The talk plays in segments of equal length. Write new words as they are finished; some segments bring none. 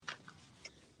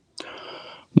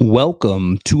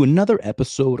Welcome to another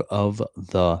episode of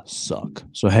The Suck.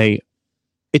 So, hey,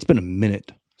 it's been a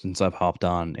minute since I've hopped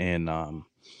on and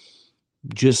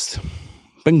just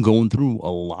been going through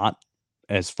a lot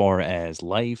as far as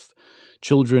life,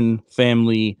 children,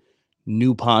 family,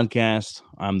 new podcast.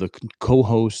 I'm the co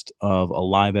host of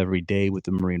Alive Every Day with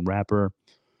the Marine Rapper.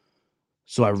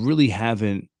 So, I really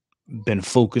haven't been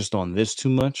focused on this too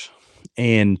much.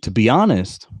 And to be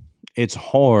honest, it's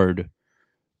hard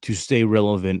to stay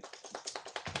relevant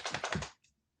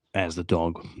as the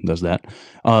dog does that.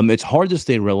 It's hard to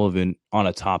stay relevant on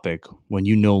a topic when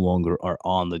you no longer are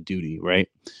on the duty, right?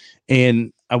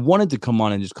 And I wanted to come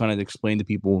on and just kind of explain to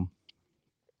people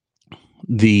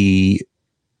the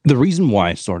the reason why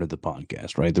I started the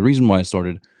podcast, right? The reason why I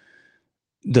started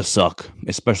the suck,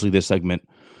 especially this segment,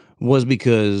 was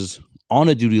because on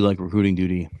a duty like recruiting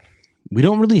duty, we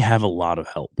don't really have a lot of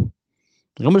help.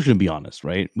 Like, I'm just gonna be honest,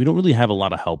 right? We don't really have a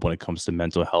lot of help when it comes to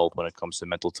mental health, when it comes to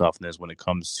mental toughness, when it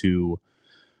comes to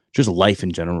just life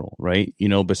in general, right?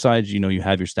 Besides, you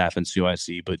have your staff in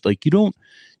CYC, but like you don't,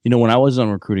 when I was on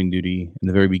recruiting duty in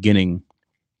the very beginning,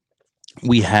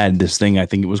 we had this thing, I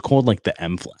think it was called like the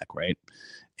M flag, right?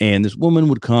 And this woman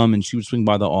would come and she would swing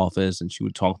by the office and she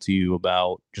would talk to you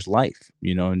about just life,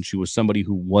 and she was somebody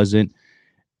who wasn't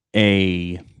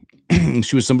a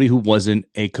she was somebody who wasn't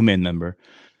a command member.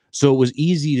 So it was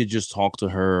easy to just talk to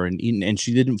her, and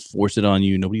she didn't force it on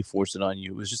you. Nobody forced it on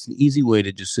you. It was just an easy way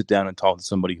to just sit down and talk to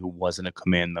somebody who wasn't a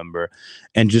command member,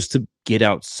 and just to get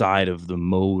outside of the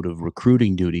mode of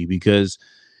recruiting duty. Because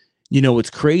it's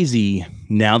crazy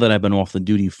now that I've been off the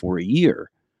duty for a year.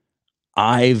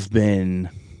 I've been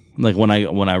like when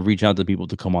I reach out to people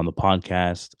to come on the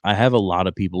podcast, I have a lot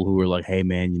of people who are like, "Hey,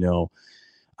 man,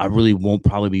 I really won't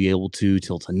probably be able to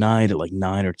till tonight at like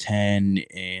 9 or 10.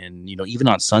 And, even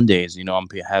on Sundays,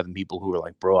 having people who are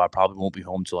like, bro, I probably won't be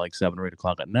home till like 7 or 8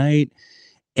 o'clock at night.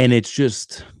 And it's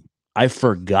just, I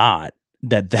forgot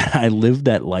that I lived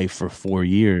that life for 4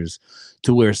 years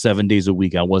to where 7 days a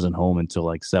week I wasn't home until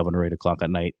like 7 or 8 o'clock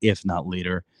at night, if not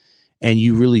later. And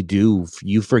you really do,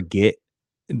 you forget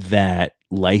that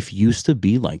life used to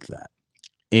be like that.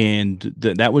 And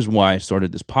that was why I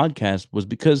started this podcast, was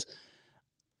because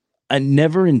I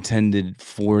never intended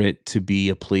for it to be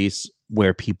a place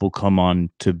where people come on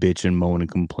to bitch and moan and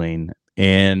complain.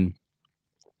 And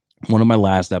one of my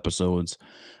last episodes,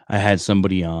 I had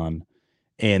somebody on,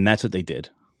 and that's what they did.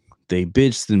 They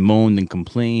bitched and moaned and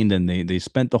complained, and they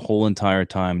spent the whole entire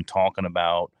time talking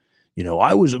about,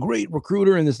 I was a great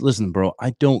recruiter and this. Listen, bro, I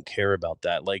don't care about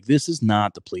that. Like, this is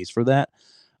not the place for that.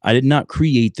 I did not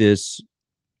create this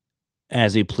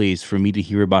as a place for me to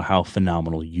hear about how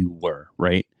phenomenal you were,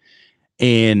 right?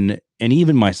 And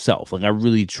even myself, like I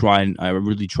really try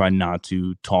not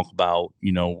to talk about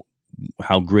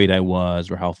how great I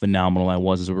was or how phenomenal I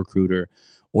was as a recruiter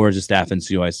or as a staff in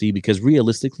COIC, because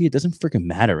realistically it doesn't freaking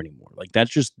matter anymore. Like,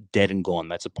 that's just dead and gone.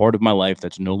 That's a part of my life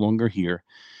that's no longer here,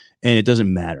 and it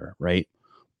doesn't matter, right?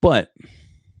 But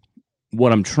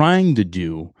what I'm trying to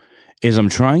do is I'm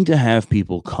trying to have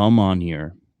people come on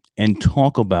here and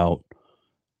talk about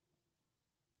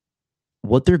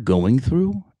what they're going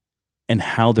through and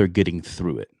how they're getting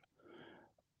through it.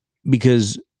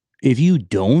 Because if you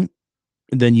don't,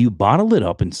 then you bottle it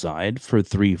up inside for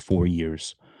 3, 4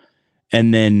 years,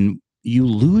 and then you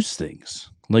lose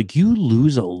things. Like, you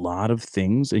lose a lot of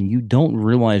things and you don't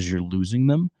realize you're losing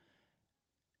them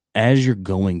as you're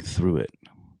going through it.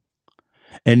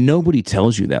 And nobody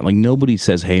tells you that. Like, nobody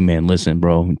says, hey, man, listen,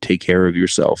 bro, take care of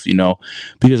yourself,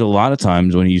 because a lot of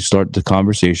times when you start the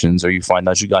conversations, or you find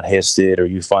out you got histed, or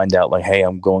you find out, like, hey,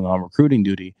 I'm going on recruiting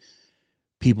duty,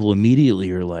 people immediately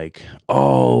are like,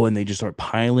 oh, and they just start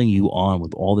piling you on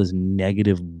with all this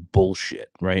negative bullshit,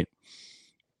 right?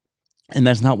 And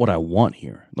that's not what I want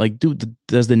here. Like, dude,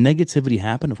 does the negativity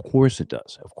happen? Of course it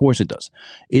does. Of course it does.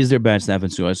 Is there bad staff in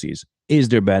CICs? Is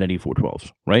there bad at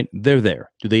E412s? Right? They're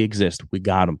there. Do they exist? We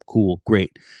got them. Cool.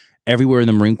 Great. Everywhere in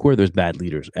the Marine Corps, there's bad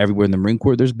leaders. Everywhere in the Marine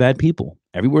Corps, there's bad people.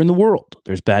 Everywhere in the world,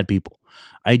 there's bad people.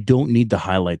 I don't need to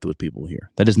highlight those people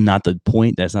here. That is not the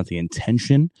point. That's not the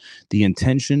intention. The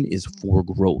intention is for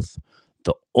growth.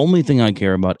 The only thing I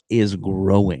care about is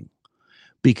growing,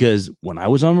 because when I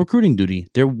was on recruiting duty,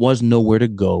 there was nowhere to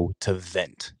go to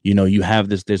vent. You have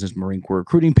this Business Marine Corps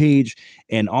recruiting page,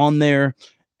 and on there,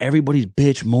 everybody's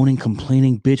bitch, moaning,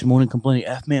 complaining, bitch, moaning, complaining,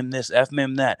 F man this, F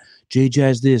man that, J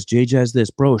Jazz this, J Jazz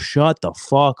this. Bro, shut the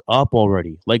fuck up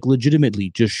already. Like, legitimately,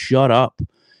 just shut up.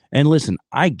 And listen,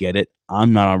 I get it.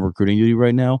 I'm not on recruiting duty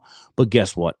right now, but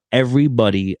guess what?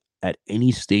 Everybody at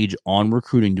any stage on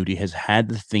recruiting duty has had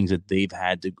the things that they've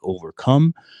had to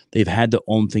overcome. They've had to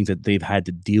own things that they've had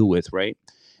to deal with, right?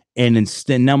 And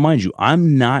instead, now, mind you,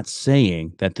 I'm not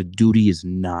saying that the duty is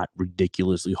not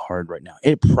ridiculously hard right now.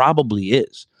 It probably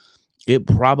is. It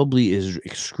probably is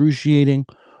excruciating.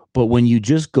 But when you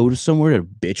just go to somewhere to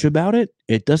bitch about it,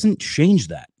 it doesn't change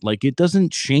that. Like, it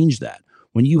doesn't change that.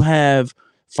 When you have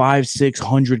 500,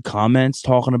 600 comments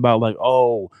talking about, like,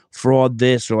 oh, fraud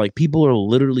this, or like people are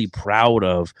literally proud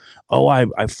of, oh, I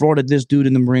frauded this dude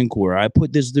in the Marine Corps. I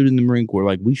put this dude in the Marine Corps.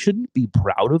 Like, we shouldn't be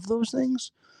proud of those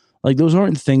things. Like, those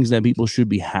aren't things that people should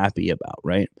be happy about,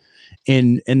 right?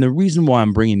 And the reason why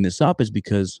I'm bringing this up is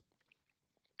because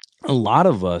a lot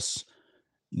of us,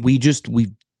 we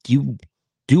you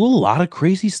do a lot of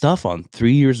crazy stuff on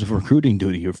 3 years of recruiting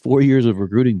duty or 4 years of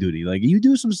recruiting duty. Like, you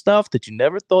do some stuff that you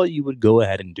never thought you would go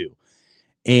ahead and do.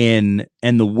 And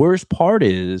the worst part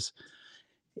is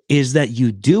that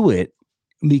you do it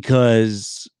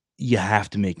because you have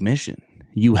to make mission.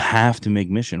 You have to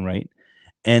make mission, right?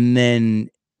 And then,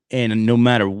 and no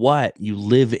matter what, you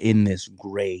live in this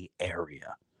gray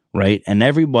area, right? And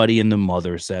everybody and the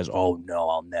mother says, oh no,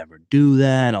 I'll never do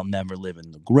that. I'll never live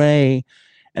in the gray.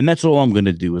 And that's all I'm going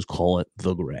to do is call it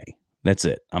the gray. That's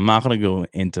it. I'm not going to go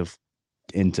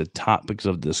into topics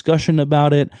of discussion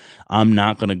about it. I'm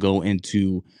not going to go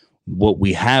into what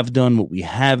we have done, what we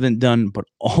haven't done, but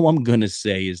all I'm going to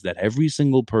say is that every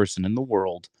single person in the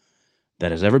world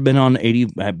that has ever been on 80,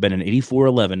 been in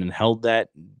 8411 and held that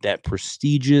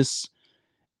prestigious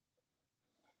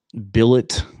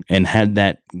billet and had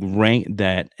that rank,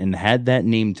 that and had that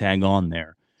name tag on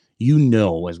there, you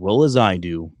know as well as I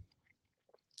do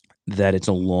that it's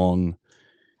a long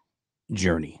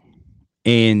journey.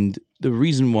 And the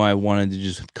reason why I wanted to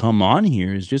just come on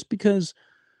here is just because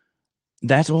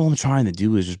that's all I'm trying to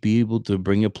do, is just be able to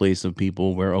bring a place of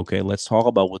people where, okay, let's talk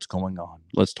about what's going on.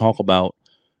 Let's talk about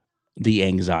the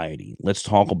anxiety. Let's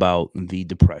talk about the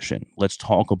depression. Let's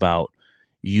talk about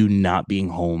you not being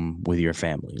home with your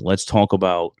family. Let's talk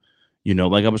about,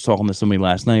 like I was talking to somebody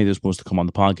last night. They're supposed to come on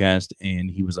the podcast, and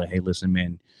he was like, "Hey, listen,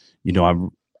 man,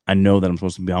 I know that I'm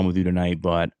supposed to be on with you tonight,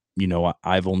 but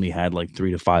I've only had like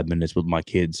 3 to 5 minutes with my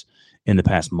kids in the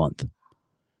past month."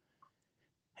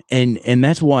 And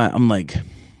that's why I'm like,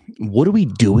 what are we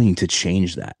doing to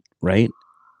change that, right?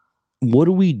 What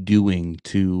are we doing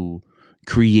to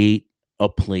create a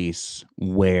place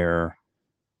where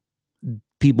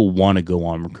people want to go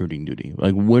on recruiting duty?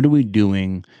 Like, what are we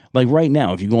doing? Like, right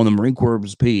now, if you go on the Marine Corps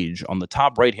page on the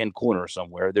top right hand corner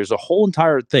somewhere, there's a whole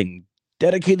entire thing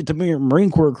dedicated to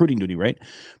Marine Corps recruiting duty, right?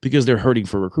 Because they're hurting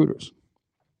for recruiters.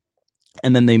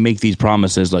 And then they make these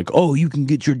promises like, oh, you can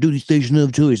get your duty station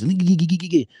of choice.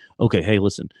 Okay, hey,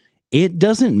 listen, it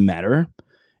doesn't matter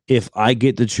if I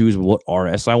get to choose what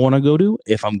RS I want to go to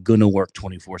if I'm going to work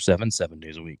 24/7, 7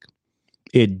 days a week.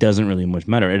 It doesn't really much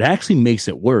matter. It actually makes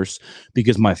it worse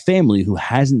because my family, who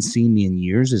hasn't seen me in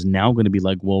years, is now going to be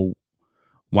like, well,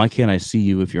 why can't I see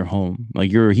you if you're home?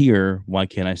 Like, you're here. Why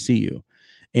can't I see you?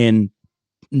 And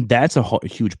that's a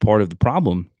huge part of the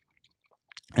problem.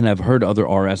 And I've heard other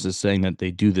RSs saying that they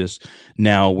do this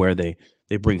now where they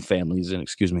bring families in,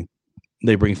 excuse me.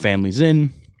 They bring families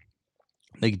in.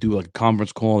 They do like a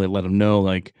conference call. They let them know,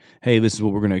 like, hey, this is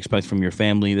what we're going to expect from your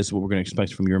family. This is what we're going to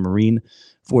expect from your Marine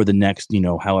for the next,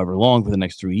 however long, for the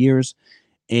next 3 years.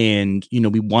 And,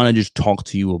 we want to just talk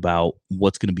to you about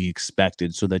what's going to be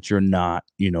expected so that you're not,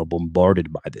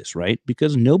 bombarded by this, right?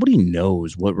 Because nobody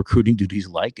knows what recruiting duty is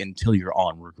like until you're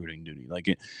on recruiting duty.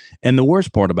 And the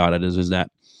worst part about it is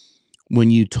that when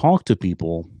you talk to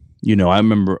people, I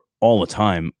remember all the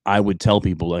time, I would tell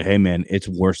people, like, hey, man, it's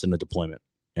worse than a deployment.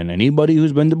 And anybody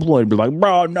who's been deployed would be like,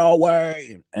 bro, no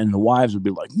way. And the wives would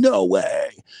be like, no way.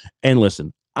 And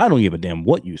listen, I don't give a damn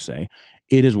what you say.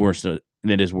 It is worse than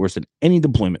any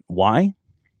deployment. Why?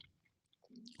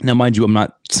 Now, mind you, I'm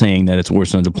not saying that it's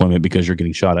worse than a deployment because you're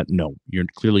getting shot at. No, you're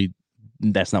clearly,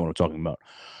 that's not what I'm talking about.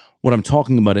 What I'm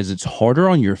talking about is it's harder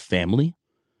on your family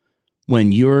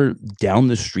when you're down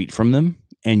the street from them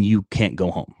and you can't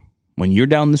go home. When you're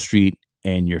down the street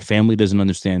and your family doesn't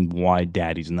understand why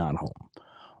daddy's not home.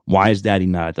 Why is daddy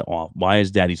not at the office? Why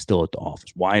is daddy still at the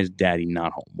office? Why is daddy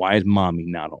not home? Why is mommy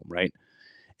not home? Right.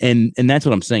 And that's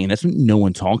what I'm saying. That's what no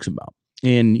one talks about.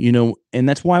 And, and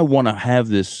that's why I want to have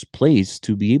this place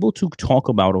to be able to talk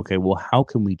about, okay, well, how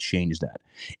can we change that?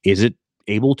 Is it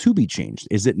able to be changed?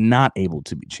 Is it not able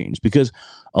to be changed? Because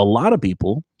a lot of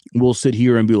people will sit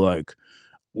here and be like,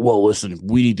 well, listen,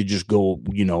 we need to just go,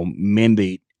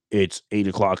 mandate it's 8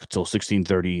 o'clock until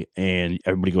 16:30 and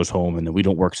everybody goes home and then we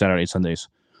don't work Saturday, Sundays.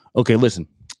 Okay, listen,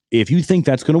 if you think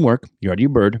that's going to work, you're out of your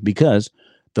bird, because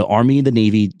the Army, the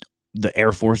Navy, the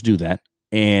Air Force do that,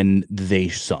 and they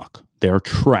suck. They're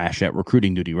trash at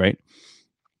recruiting duty, right?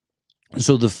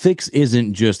 So the fix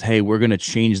isn't just, hey, we're going to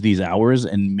change these hours,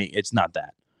 and it's not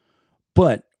that.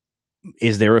 But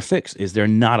is there a fix? Is there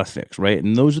not a fix? Right.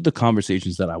 And those are the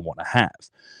conversations that I want to have.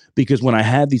 Because when I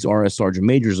have these RS Sergeant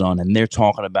Majors on and they're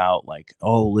talking about, like,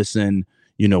 oh, listen,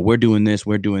 we're doing this,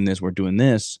 we're doing this, we're doing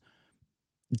this,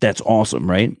 that's awesome,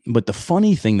 right? But the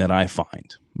funny thing that I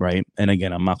find, right? And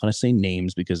again, I'm not going to say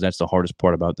names because that's the hardest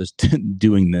part about this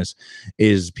doing this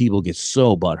is people get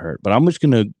so butthurt. But I'm just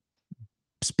going to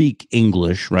speak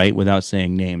English, right, without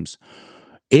saying names.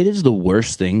 It is the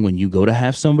worst thing when you go to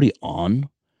have somebody on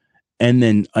and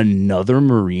then another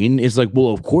Marine is like, well,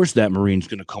 of course that Marine's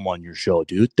going to come on your show,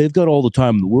 dude. They've got all the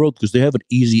time in the world because they have an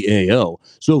easy AO.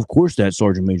 So, of course, that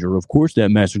Sergeant Major, of course, that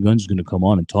Master Guns is going to come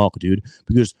on and talk, dude,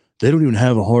 because they don't even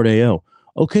have a hard AO.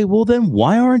 Okay, well, then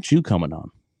why aren't you coming on?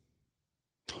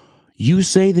 You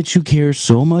say that you care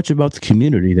so much about the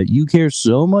community, that you care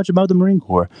so much about the Marine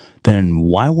Corps, then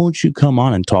why won't you come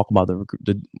on and talk about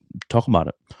talk about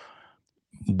it?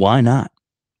 Why not?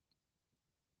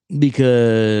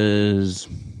 Because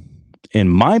in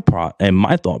my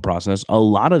thought process, a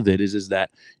lot of it is that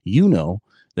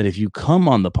that if you come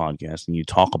on the podcast and you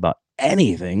talk about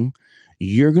anything,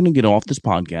 you're gonna get off this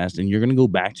podcast and you're gonna go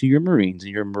back to your Marines,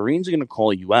 and your Marines are gonna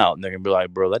call you out and they're gonna be like,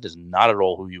 bro, that is not at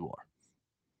all who you are.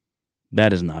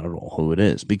 That is not at all who it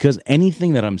is. Because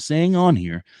anything that I'm saying on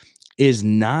here is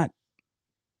not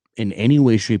in any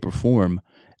way, shape, or form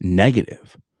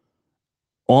negative.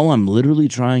 All I'm literally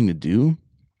trying to do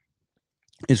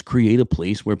is create a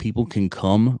place where people can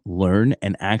come, learn,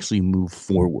 and actually move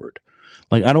forward.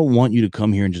 Like, I don't want you to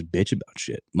come here and just bitch about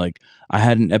shit. Like, I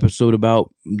had an episode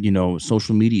about,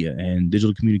 social media and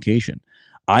digital communication.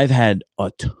 I've had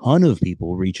a ton of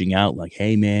people reaching out like,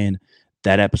 hey, man,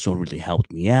 that episode really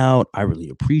helped me out. I really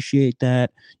appreciate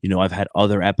that. I've had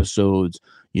other episodes,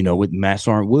 with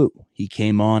Massart Wu. He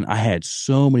came on. I had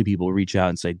so many people reach out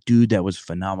and say, dude, that was a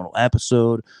phenomenal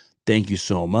episode. Thank you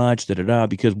so much. Da da da.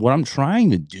 Because what I'm trying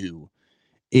to do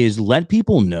is let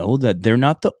people know that they're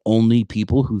not the only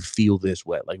people who feel this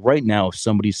way. Like right now, if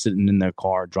somebody's sitting in their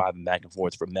car driving back and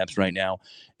forth from MEPS right now,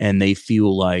 and they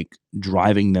feel like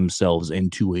driving themselves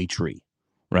into a tree,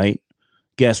 right?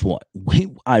 Guess what?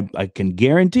 I can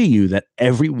guarantee you that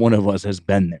every one of us has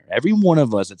been there. Every one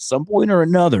of us at some point or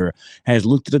another has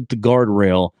looked at the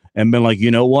guardrail and been like, you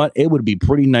know what? It would be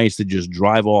pretty nice to just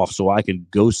drive off so I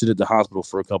could go sit at the hospital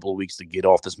for a couple of weeks to get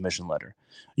off this mission letter,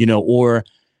 or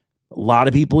a lot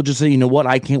of people just say, you know what?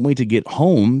 I can't wait to get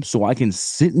home so I can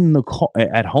sit in the car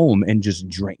at home and just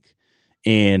drink.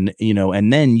 And,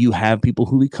 and then you have people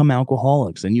who become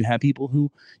alcoholics, and you have people who,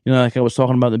 like I was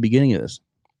talking about at the beginning of this,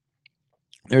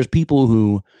 there's people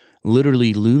who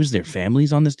literally lose their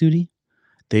families on this duty.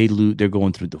 They're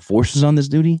going through divorces on this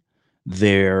duty.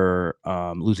 They're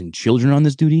losing children on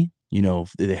this duty.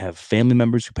 They have family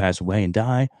members who pass away and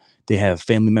die. They have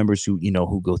family members who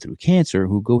go through cancer,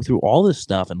 who go through all this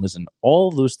stuff. And listen, all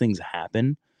of those things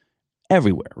happen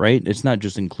everywhere, right? It's not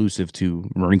just inclusive to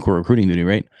Marine Corps recruiting duty,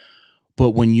 right?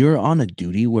 But when you're on a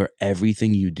duty where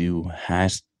everything you do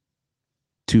has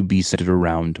to be centered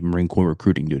around Marine Corps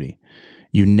recruiting duty,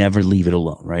 you never leave it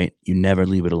alone, right? You never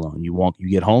leave it alone. You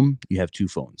get home, you have two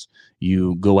phones.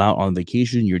 You go out on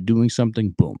vacation, you're doing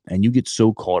something, boom, and you get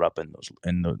so caught up in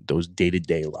those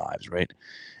day-to-day lives, right?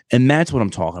 And that's what I'm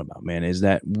talking about, man, is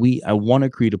that I want to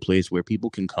create a place where people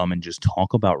can come and just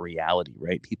talk about reality,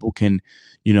 right? People can,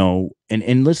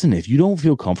 and listen, if you don't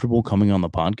feel comfortable coming on the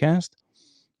podcast,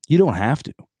 you don't have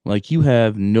to. Like, you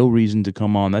have no reason to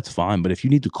come on, that's fine. But if you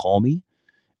need to call me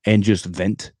and just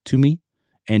vent to me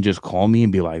and just call me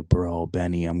and be like, bro,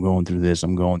 Benny, I'm going through this,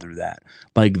 I'm going through that.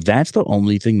 Like, that's the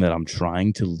only thing that I'm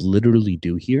trying to literally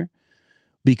do here,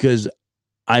 because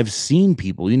I've seen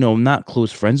people, not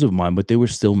close friends of mine, but they were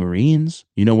still Marines.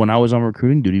 When I was on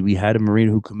recruiting duty, we had a Marine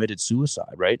who committed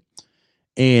suicide, right?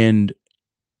 And,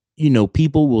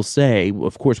 people will say, well,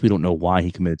 of course, we don't know why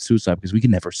he committed suicide because we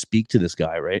can never speak to this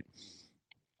guy, right?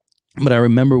 But I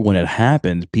remember when it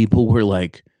happened, people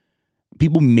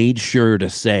made sure to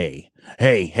say,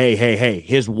 hey, hey, hey, hey,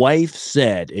 his wife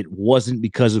said it wasn't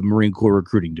because of Marine Corps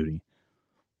recruiting duty.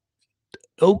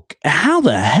 Oh, how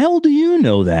the hell do you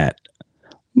know that?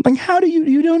 Like, how do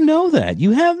you don't know that?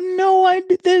 You have no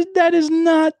idea. That is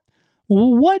not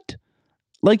what?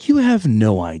 Like, you have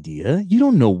no idea. You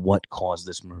don't know what caused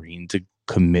this Marine to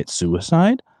commit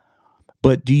suicide.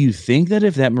 But do you think that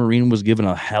if that Marine was given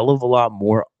a hell of a lot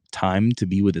more time to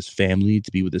be with his family,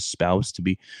 to be with his spouse, to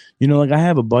be, like, I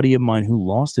have a buddy of mine who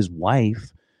lost his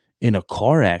wife in a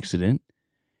car accident.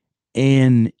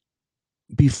 And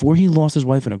before he lost his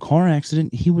wife in a car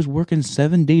accident, he was working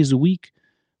 7 days a week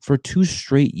for 2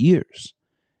 straight years.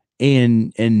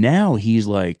 And now he's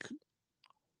like,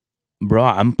 bro,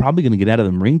 I'm probably gonna get out of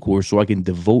the Marine Corps so I can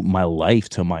devote my life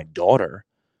to my daughter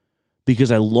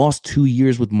because I lost 2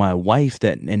 years with my wife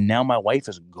and now my wife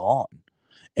is gone.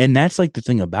 And that's like the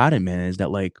thing about it, man, is that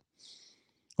like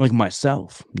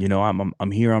myself,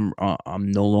 I'm here,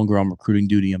 I'm no longer on recruiting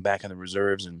duty, I'm back in the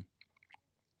reserves, and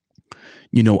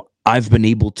I've been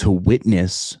able to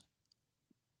witness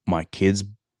my kids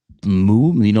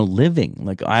move, living.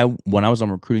 Like when I was on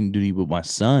recruiting duty with my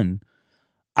son,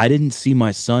 I didn't see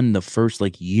my son the first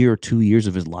like year or 2 years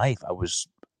of his life. I was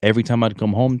every time I'd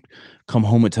come home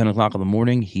at 10 o'clock in the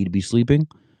morning, he'd be sleeping.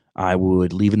 I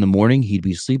would leave in the morning, he'd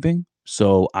be sleeping.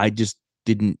 So I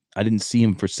didn't see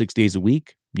him for 6 days a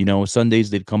week. Sundays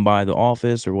they'd come by the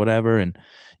office or whatever, and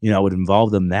I would involve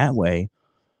them that way.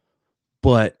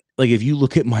 But like if you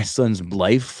look at my son's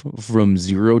life from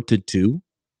 0 to 2,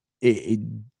 it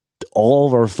all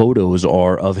of our photos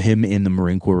are of him in the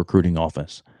Marine Corps recruiting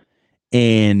office.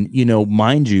 And,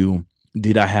 mind you,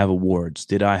 did I have awards?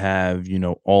 Did I have,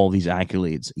 all these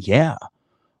accolades? Yeah.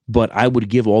 But I would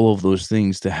give all of those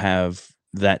things to have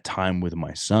that time with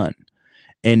my son.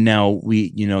 And now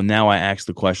I ask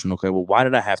the question, okay, well, why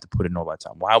did I have to put in all that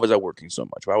time? Why was I working so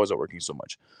much? Why was I working so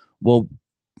much? Well,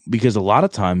 because a lot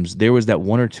of times there was that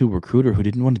one or two recruiter who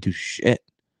didn't want to do shit.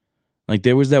 Like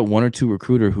there was that one or two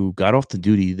recruiter who got off the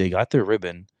duty, they got their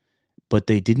ribbon, but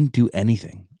they didn't do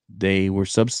anything. They were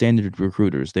substandard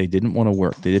recruiters. They didn't want to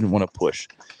work. They didn't want to push.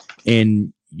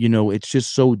 And, it's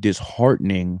just so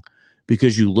disheartening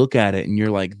because you look at it and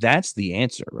you're like, that's the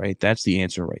answer, right? That's the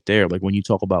answer right there. Like when you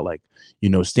talk about like,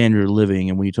 standard of living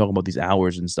and when you talk about these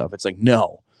hours and stuff, it's like,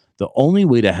 no, the only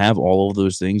way to have all of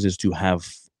those things is to have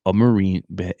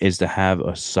is to have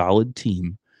a solid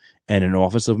team and an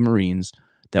office of Marines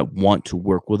that want to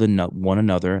work with one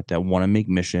another, that want to make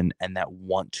mission, and that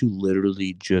want to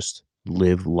literally just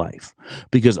live life.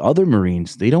 Because other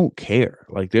Marines, they don't care.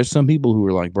 Like there's some people who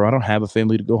are like, bro, I don't have a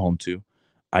family to go home to.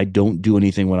 I don't do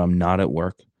anything when I'm not at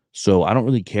work. So I don't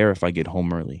really care if I get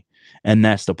home early. And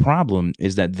that's the problem,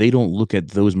 is that they don't look at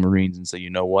those Marines and say, you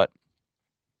know what?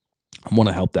 I want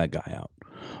to help that guy out.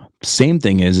 Same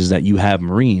thing is that you have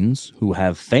Marines who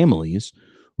have families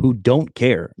who don't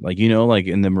care. Like, like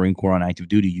in the Marine Corps on active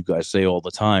duty, you guys say all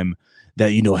the time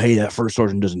that, hey, that first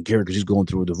sergeant doesn't care because he's going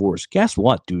through a divorce. Guess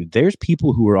what, dude? There's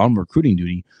people who are on recruiting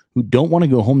duty who don't want to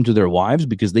go home to their wives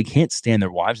because they can't stand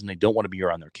their wives and they don't want to be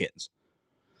around their kids.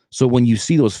 So when you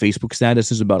see those Facebook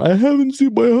statuses about, I haven't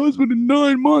seen my husband in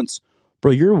 9 months,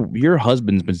 bro, your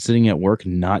husband's been sitting at work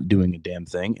not doing a damn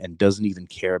thing and doesn't even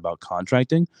care about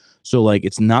contracting. So like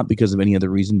it's not because of any other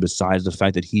reason besides the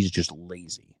fact that he's just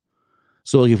lazy.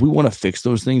 So like if we want to fix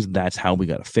those things, that's how we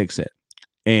got to fix it.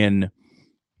 And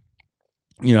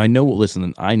I know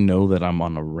that I'm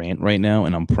on a rant right now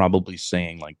and I'm probably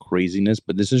saying like craziness,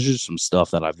 but this is just some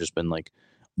stuff that I've just been like,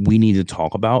 we need to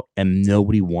talk about, and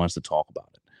nobody wants to talk about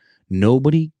it.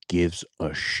 Nobody gives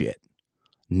a shit.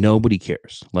 Nobody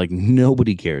cares. Like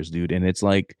nobody cares, dude. And it's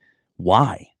like,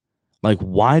 why? Like,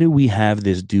 why do we have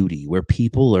this duty where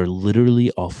people are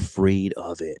literally afraid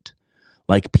of it?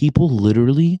 Like people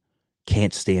literally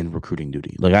can't stand recruiting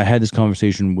duty. Like I had this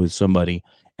conversation with somebody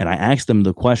and I asked them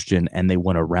the question and they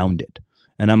went around it.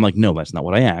 And I'm like, no, that's not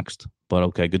what I asked. But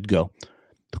okay, good to go.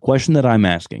 The question that I'm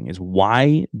asking is,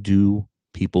 why do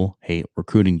people hate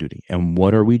recruiting duty? And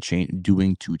what are we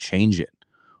doing to change it?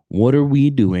 What are we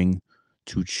doing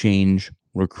to change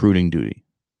recruiting duty?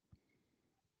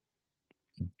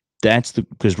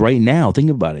 Because right now,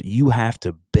 think about it. You have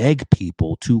to beg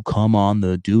people to come on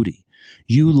the duty.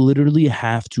 You literally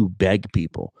have to beg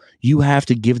people. You have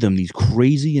to give them these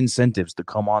crazy incentives to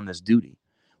come on this duty.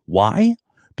 Why?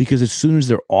 Because as soon as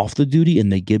they're off the duty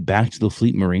and they get back to the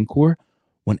Fleet Marine Corps,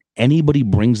 when anybody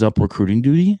brings up recruiting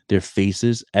duty, their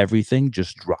faces, everything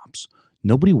just drops.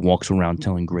 Nobody walks around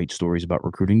telling great stories about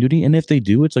recruiting duty. And if they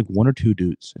do, it's like one or two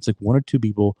dudes. It's like one or two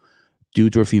people,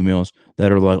 dudes or females,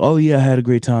 that are like, oh yeah, I had a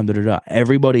great time. Da, da, da.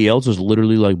 Everybody else is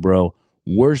literally like, bro,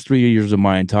 worst 3 years of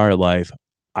my entire life.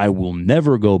 I will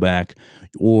never go back.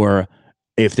 Or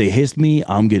if they hissed me,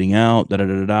 I'm getting out. Da, da,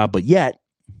 da, da, da. But yet,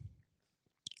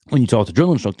 when you talk to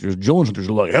drill instructors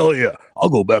are like, hell yeah, I'll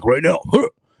go back right now.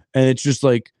 And it's just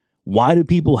like, why do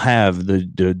people have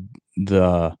the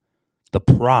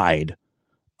pride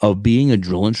of being a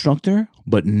drill instructor,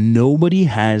 but nobody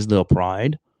has the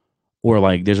pride, or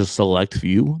like there's a select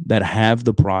few that have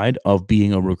the pride of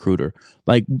being a recruiter?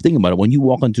 Like think about it. When you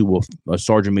walk into a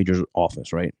sergeant major's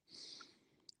office, right?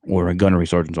 Or a gunnery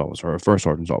sergeant's office or a first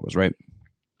sergeant's office, right?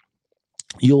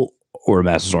 Or a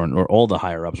master sergeant or all the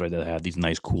higher ups, right? That have these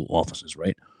nice, cool offices,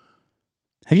 right?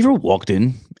 Have you ever walked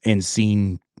in and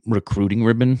seen recruiting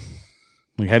ribbon.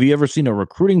 Like, have you ever seen a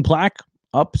recruiting plaque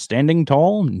up standing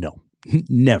tall? No,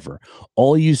 never.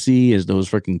 All you see is those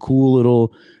freaking cool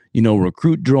little,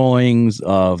 recruit drawings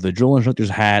of the drill instructors'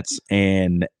 hats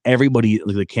and everybody,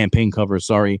 like the campaign cover,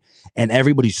 sorry, and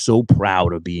everybody's so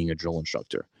proud of being a drill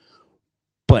instructor.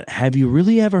 But have you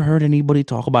really ever heard anybody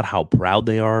talk about how proud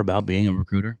they are about being a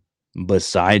recruiter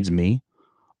besides me?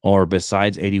 Or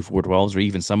besides 8412s, or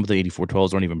even some of the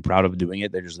 8412s aren't even proud of doing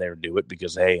it. They're just there to do it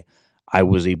because, hey, I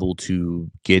was able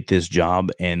to get this job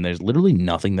and there's literally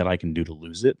nothing that I can do to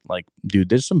lose it. Like, dude,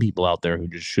 there's some people out there who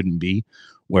just shouldn't be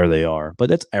where they are, but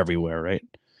that's everywhere, right?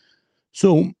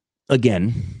 So,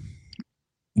 again,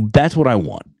 that's what I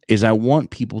want is I want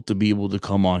people to be able to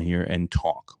come on here and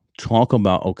talk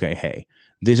about, okay, hey,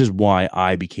 this is why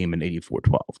I became an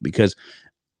 8412 because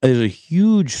there's a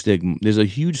huge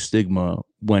stigma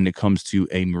when it comes to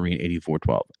a Marine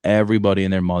 8412. Everybody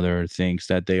and their mother thinks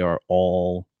that they are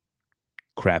all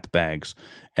crap bags.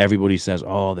 Everybody says,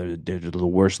 oh, they're the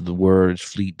worst of the worst,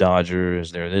 fleet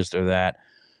dodgers, they're this, they're that.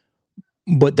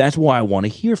 But that's why I want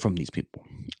to hear from these people.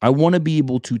 I want to be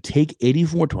able to take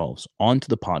 8412s onto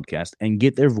the podcast and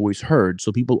get their voice heard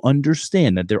so people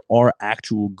understand that there are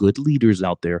actual good leaders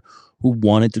out there who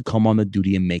wanted to come on the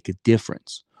duty and make a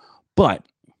difference. But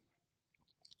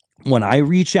when I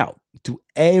reach out to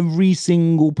every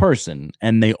single person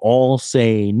and they all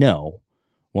say no,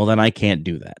 well, then I can't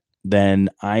do that. Then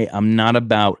I'm not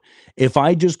about, if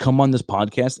I just come on this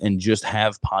podcast and just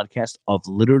have podcasts of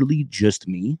literally just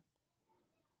me,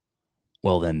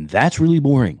 well, then that's really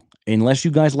boring. Unless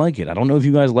you guys like it. I don't know if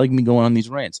you guys like me going on these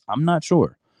rants. I'm not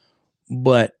sure.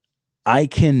 But I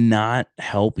cannot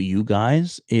help you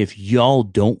guys if y'all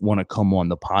don't want to come on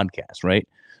the podcast, right?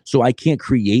 So I can't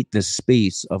create this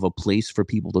space of a place for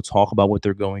people to talk about what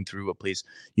they're going through, a place,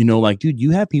 like, dude, you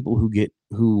have people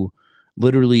who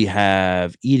literally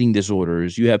have eating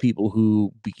disorders. You have people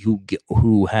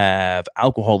who have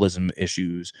alcoholism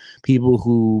issues, people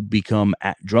who become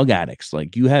drug addicts.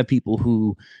 Like, you have people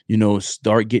who,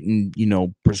 start getting,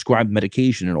 prescribed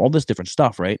medication and all this different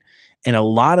stuff, right? And a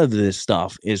lot of this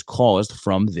stuff is caused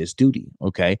from this duty,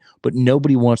 okay? But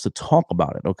nobody wants to talk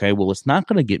about it, okay? Well, it's not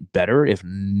going to get better if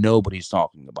nobody's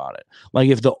talking about it. Like,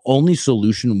 if the only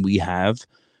solution we have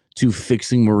to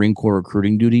fixing Marine Corps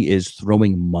recruiting duty is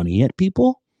throwing money at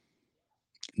people,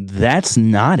 that's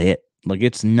not it. Like,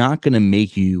 it's not going to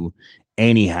make you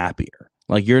any happier.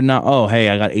 Like, you're not, oh, hey,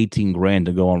 I got 18 grand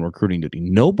to go on recruiting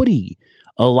duty.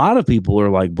 A lot of people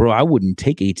are like, bro, I wouldn't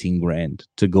take 18 grand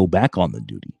to go back on the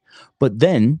duty. But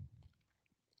then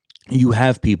you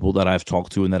have people that I've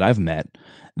talked to and that I've met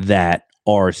that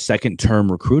are second term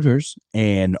recruiters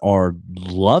and are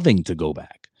loving to go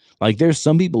back. Like, there's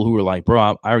some people who are like, bro,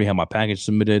 I already have my package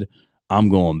submitted. I'm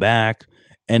going back.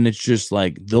 And it's just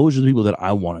like, those are the people that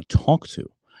I want to talk to.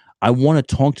 I want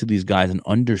to talk to these guys and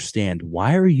understand,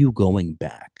 why are you going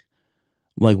back?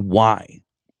 Like, why?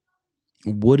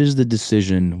 What is the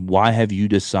decision? Why have you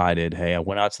decided, hey, I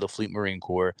went out to the Fleet Marine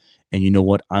Corps and you know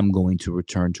what? I'm going to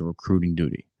return to recruiting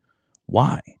duty.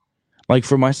 Why? Like,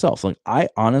 for myself, like, I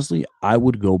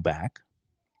would go back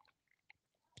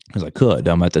because I could.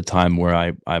 I'm at the time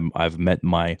where I've met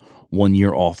my 1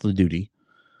 year off the duty.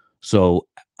 So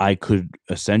I could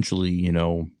essentially,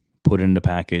 put in the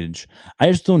package.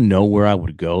 I just don't know where I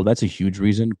would go. That's a huge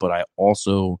reason. But I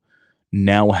also,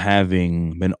 now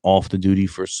having been off the duty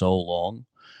for so long,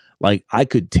 like, I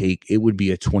could take, it would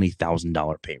be a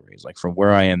 $20,000 pay raise, like, from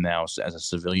where I am now as a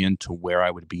civilian to where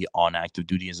I would be on active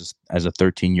duty as a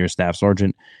 13-year staff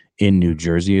sergeant in New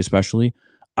Jersey, especially.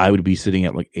 I would be sitting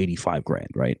at like 85 grand,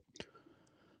 right?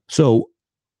 So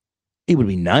it would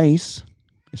be nice,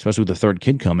 especially with the third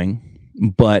kid coming,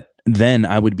 but then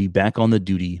I would be back on the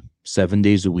duty 7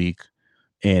 days a week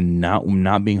and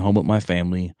not being home with my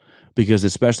family, because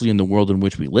especially in the world in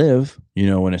which we live,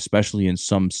 and especially in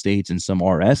some states and some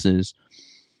RSs,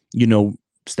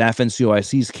 staff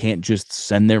NCOICs can't just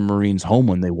send their Marines home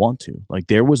when they want to. Like,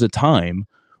 there was a time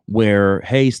where,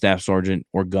 hey, Staff Sergeant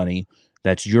or Gunny,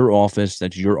 that's your office,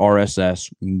 that's your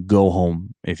RSS, go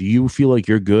home. If you feel like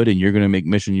you're good and you're going to make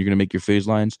mission, you're going to make your phase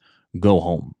lines, go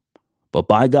home. But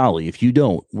by golly, if you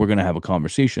don't, we're going to have a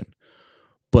conversation.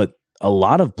 But a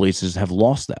lot of places have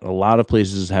lost that. A lot of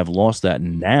places have lost that.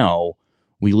 And now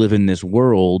we live in this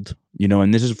world,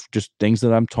 and this is just things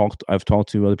that I've talked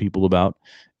to other people about.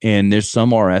 And there's some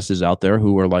RSs out there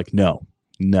who are like, no,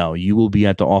 you will be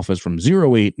at the office from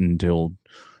 08 until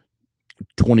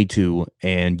 22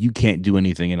 and you can't do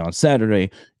anything. And on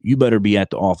Saturday, you better be at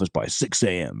the office by 6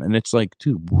 a.m. And it's like,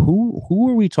 dude, who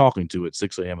are we talking to at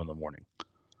 6 a.m. in the morning?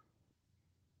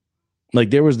 Like,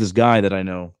 there was this guy that I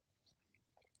know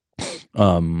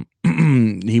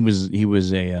He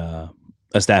was a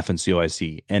staff in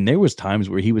COIC, and there was times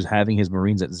where he was having his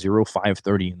Marines at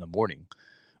 05:30 in the morning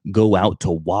go out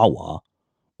to Wawa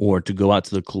or to go out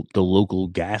to the local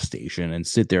gas station and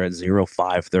sit there at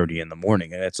 05:30 in the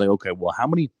morning. And it's like, okay, well, how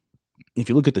many, if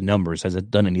you look at the numbers, has it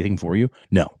done anything for you?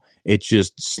 No. It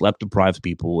just slept deprived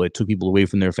people. It took people away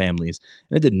from their families,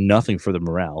 and it did nothing for the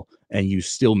morale, and you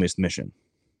still missed mission.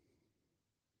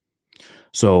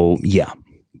 So yeah,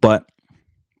 but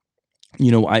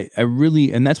I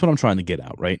really, and that's what I'm trying to get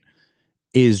out, right?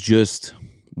 Is just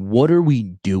what are we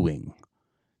doing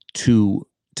to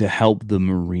help the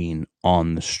Marine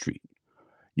on the street?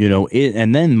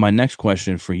 And then my next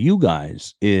question for you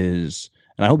guys is,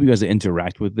 and I hope you guys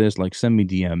interact with this, like send me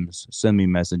DMs, send me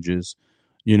messages.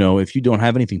 If you don't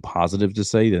have anything positive to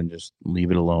say, then just leave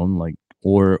it alone. Like,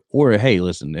 or hey,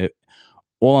 listen,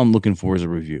 all I'm looking for is a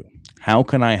review. How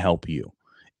can I help you?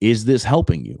 Is this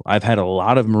helping you? I've had a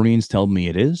lot of Marines tell me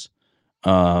it is.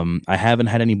 I haven't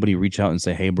had anybody reach out and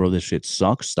say, hey, bro, this shit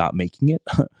sucks. Stop making it.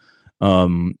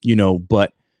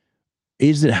 But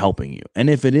is it helping you? And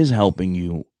if it is helping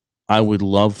you, I would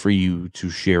love for you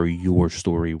to share your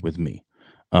story with me,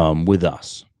 with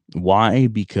us. Why?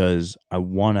 Because I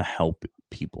want to help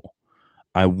people.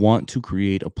 I want to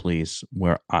create a place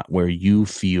where you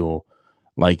feel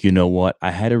like, you know what,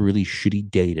 I had a really shitty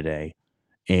day today,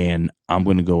 and I'm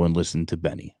going to go and listen to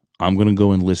Benny. I'm going to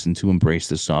go and listen to Embrace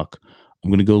the Suck. I'm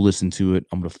going to go listen to it.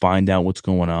 I'm going to find out what's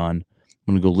going on. I'm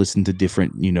going to go listen to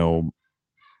different,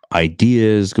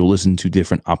 ideas, go listen to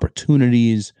different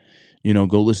opportunities,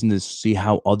 go listen to see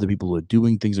how other people are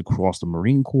doing things across the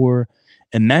Marine Corps.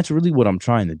 And that's really what I'm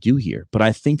trying to do here. But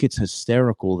I think it's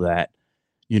hysterical that,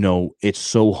 it's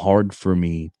so hard for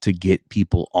me to get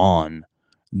people on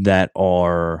that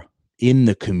are in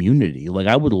the community. Like,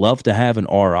 I would love to have an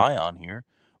RI on here,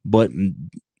 but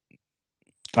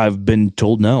I've been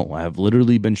told no. I have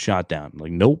literally been shot down.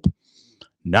 Like, nope,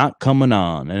 not coming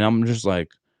on. And I'm just like,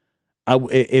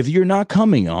 if you're not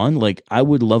coming on, like, I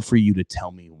would love for you to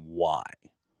tell me why.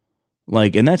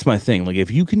 Like, and that's my thing. Like, if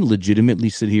you can legitimately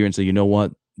sit here and say, you know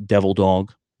what, Devil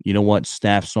Dog, you know what,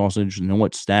 Staff Sausage, you know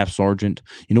what, Staff Sergeant,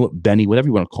 you know what, Benny, whatever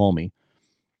you want to call me,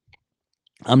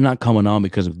 I'm not coming on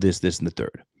because of this, and the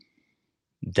third.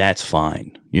 That's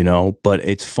fine, but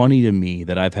it's funny to me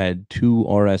that I've had 2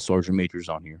 RS Sergeant Majors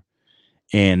on here,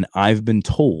 and I've been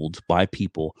told by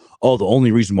people, oh, the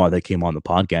only reason why they came on the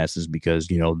podcast is because,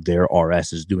 their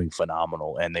RS is doing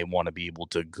phenomenal and they want to be able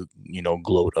to,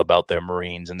 gloat about their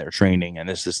Marines and their training and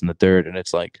this, and the third. And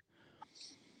it's like,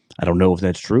 I don't know if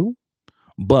that's true,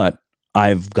 but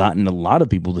I've gotten a lot of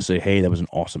people to say, hey, that was an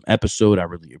awesome episode. I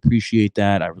really appreciate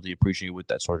that. I really appreciate what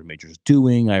that Sergeant Major is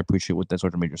doing. I appreciate what that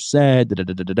Sergeant Major said. Da, da,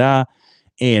 da, da, da, da.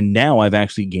 And now I've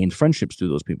actually gained friendships through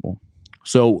those people.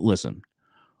 So listen,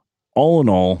 all in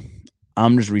all,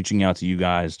 I'm just reaching out to you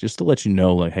guys just to let you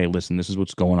know, like, hey, listen, this is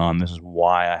what's going on. This is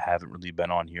why I haven't really been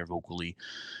on here vocally,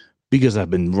 because I've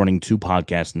been running 2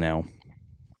 podcasts now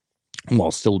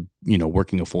while still,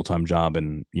 working a full-time job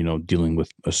and, dealing with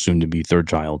a soon-to-be 3rd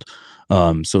child.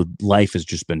 So life has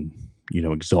just been,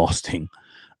 exhausting.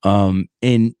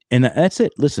 And that's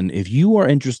it. Listen, if you are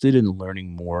interested in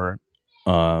learning more,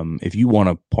 if you want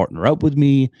to partner up with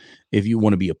me, if you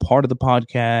want to be a part of the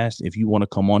podcast, if you want to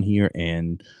come on here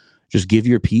and just give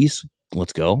your piece,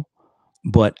 let's go.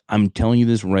 But I'm telling you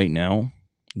this right now,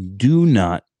 do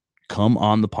not come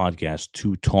on the podcast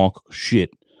to talk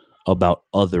shit about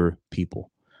other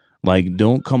people. Like,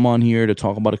 don't come on here to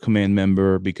talk about a command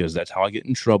member because that's how I get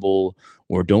in trouble.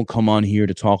 Or don't come on here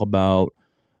to talk about,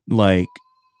 like,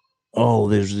 oh,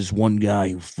 there's this one guy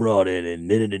who frauded and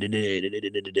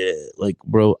like,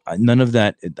 bro, none of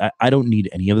that. I don't need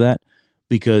any of that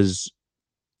because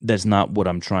that's not what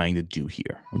I'm trying to do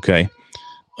here. Okay.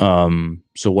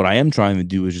 So what I am trying to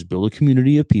do is just build a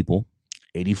community of people,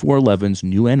 8411s,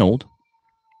 new and old,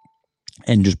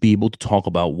 and just be able to talk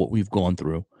about what we've gone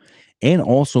through and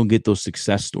also get those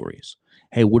success stories.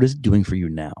 Hey, what is it doing for you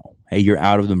now? Hey, you're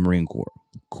out of the Marine Corps.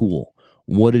 Cool.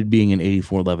 What did being an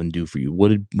 8411 do for you?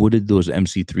 What did those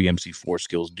MC3, MC4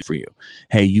 skills do for you?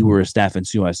 Hey, you were a staff in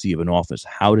COIC of an office.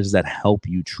 How does that help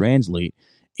you translate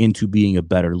into being a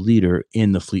better leader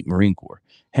in the Fleet Marine Corps?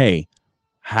 Hey,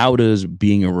 how does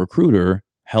being a recruiter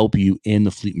help you in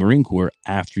the Fleet Marine Corps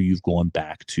after you've gone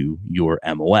back to your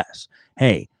MOS?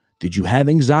 Hey, did you have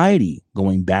anxiety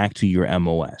going back to your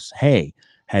MOS? Hey,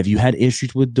 have you had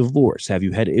issues with divorce? Have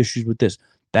you had issues with this?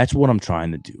 That's what I'm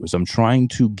trying to do, is I'm trying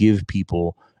to give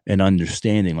people an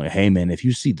understanding. Like, hey, man, if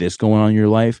you see this going on in your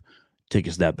life, take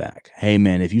a step back. Hey,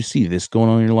 man, if you see this going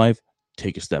on in your life,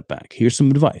 take a step back. Here's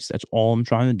some advice. That's all I'm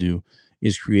trying to do,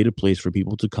 is create a place for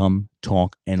people to come,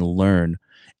 talk, and learn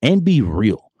and be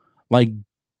real. Like,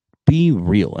 be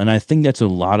real. And I think that's a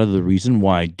lot of the reason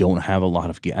why I don't have a lot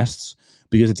of guests,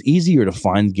 because it's easier to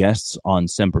find guests on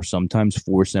Semper Sometimes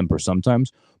for Semper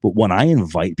Sometimes. But when I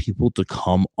invite people to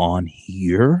come on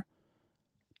here,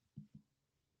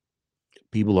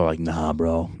 people are like, nah,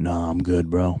 bro. Nah, I'm good,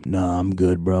 bro. Nah, I'm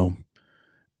good, bro.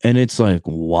 And it's like,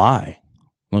 why?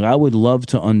 Like, I would love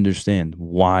to understand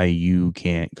why you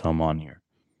can't come on here.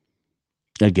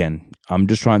 Again, I'm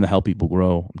just trying to help people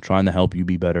grow. I'm trying to help you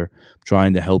be better. I'm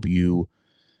trying to help you.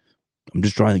 I'm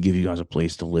just trying to give you guys a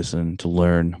place to listen, to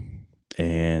learn,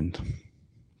 and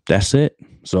that's it.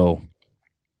 So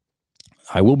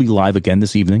I will be live again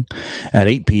this evening at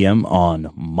 8 p.m.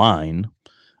 on mine,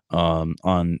 on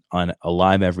a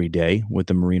live every day with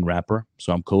the Marine Rapper.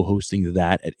 So I'm co-hosting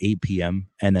that at 8 p.m.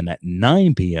 And then at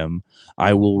 9 p.m.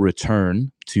 I will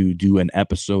return to do an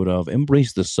episode of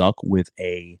Embrace the Suck with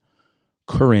a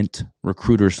current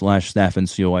recruiter slash staff in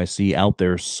COIC out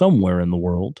there somewhere in the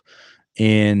world.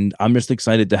 And I'm just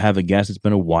excited to have a guest. It's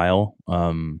been a while.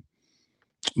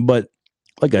 But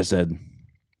like I said,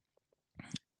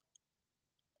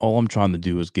 all I'm trying to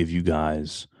do is give you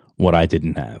guys what I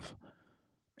didn't have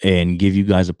and give you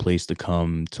guys a place to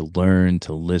come, to learn,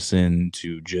 to listen,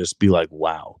 to just be like,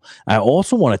 wow. I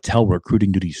also want to tell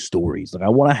recruiting duty stories. Like, I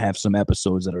want to have some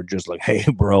episodes that are just like, hey,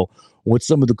 bro, what's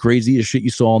some of the craziest shit you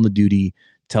saw on the duty?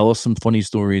 Tell us some funny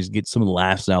stories, get some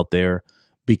laughs out there,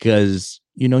 because,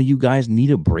 you know, you guys need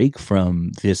a break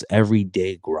from this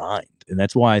everyday grind. And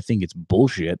that's why I think it's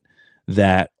bullshit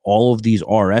that all of these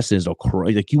RSs are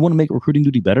like, you want to make recruiting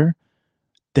duty better?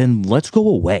 Then let's go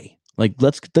away. Like,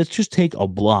 let's just take a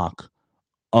block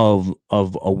of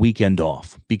a weekend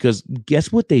off, because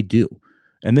guess what they do?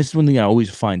 And this is one thing I always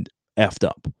find effed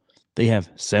up. They have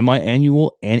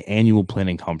semi-annual and annual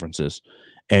planning conferences,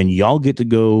 and y'all get to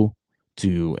go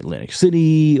to Atlantic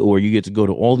City, or you get to go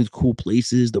to all these cool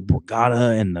places, the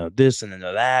Borgata and the this and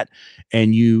the that,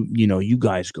 and you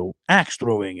guys go axe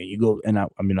throwing, and you go, and I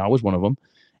mean, I was one of them,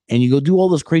 and you go do all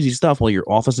this crazy stuff while your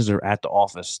officers are at the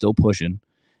office still pushing.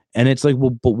 And it's like,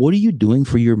 well, but what are you doing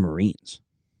for your Marines?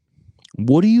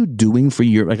 What are you doing for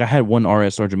your, like, I had one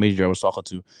RS Sergeant Major I was talking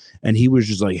to, and he was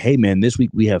just like, hey man, this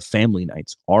week we have family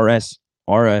nights. RSS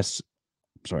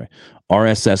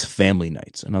family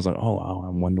nights. And I was like, oh, I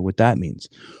wonder what that means.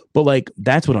 But like,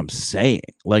 that's what I'm saying.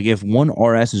 Like, if one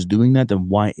RS is doing that, then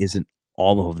why isn't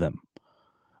all of them?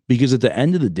 Because at the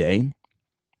end of the day,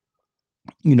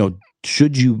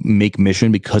 should you make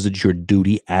mission because it's your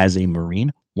duty as a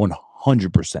Marine?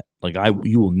 100%. Like,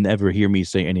 you will never hear me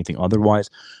say anything otherwise,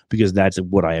 because that's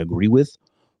what I agree with.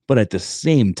 But at the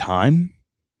same time,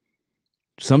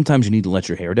 sometimes you need to let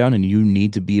your hair down, and you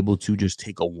need to be able to just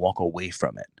take a walk away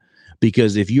from it.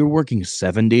 Because if you're working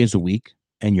 7 days a week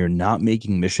and you're not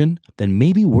making mission, then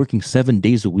maybe working 7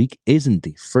 days a week isn't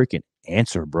the freaking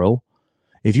answer, bro.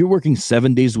 If you're working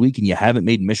 7 days a week and you haven't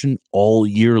made mission all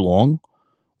year long,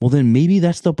 well, then maybe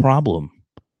that's the problem.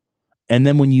 And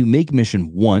then when you make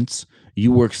mission once,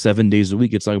 you work 7 days a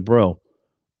week. It's like, bro,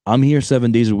 I'm here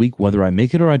 7 days a week, whether I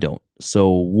make it or I don't. So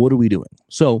what are we doing?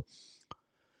 So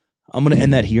I'm going to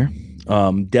end that here.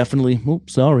 Definitely.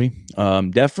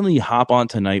 Definitely hop on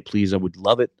tonight, please. I would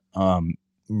love it.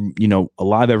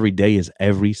 Alive every day is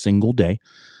every single day.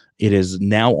 It is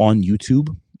now on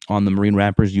YouTube, on the Marine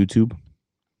Rappers YouTube.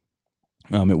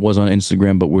 It was on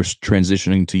Instagram, but we're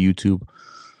transitioning to YouTube.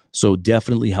 So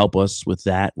definitely help us with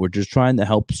that. We're just trying to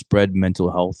help spread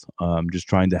mental health. Just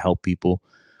trying to help people,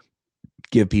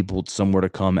 give people somewhere to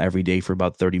come every day for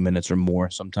about 30 minutes or more.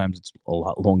 Sometimes it's a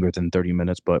lot longer than 30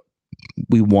 minutes, but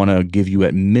we want to give you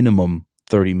at minimum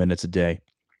 30 minutes a day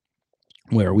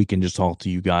where we can just talk to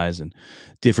you guys and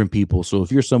different people. So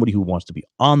if you're somebody who wants to be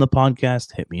on the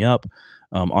podcast, hit me up.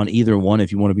 On either one.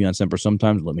 If you want to be on Semper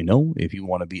Sometimes, let me know. If you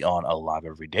want to be on Alive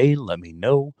Every Day, let me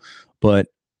know. But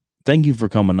thank you for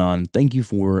coming on. Thank you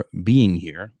for being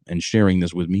here and sharing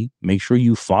this with me. Make sure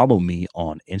you follow me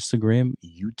on Instagram,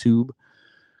 YouTube.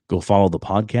 Go follow the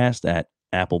podcast at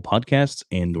Apple Podcasts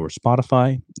and or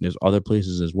Spotify. There's other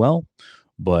places as well.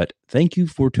 But thank you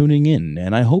for tuning in,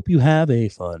 and I hope you have a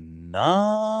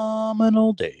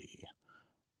phenomenal day.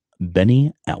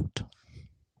 Benny out.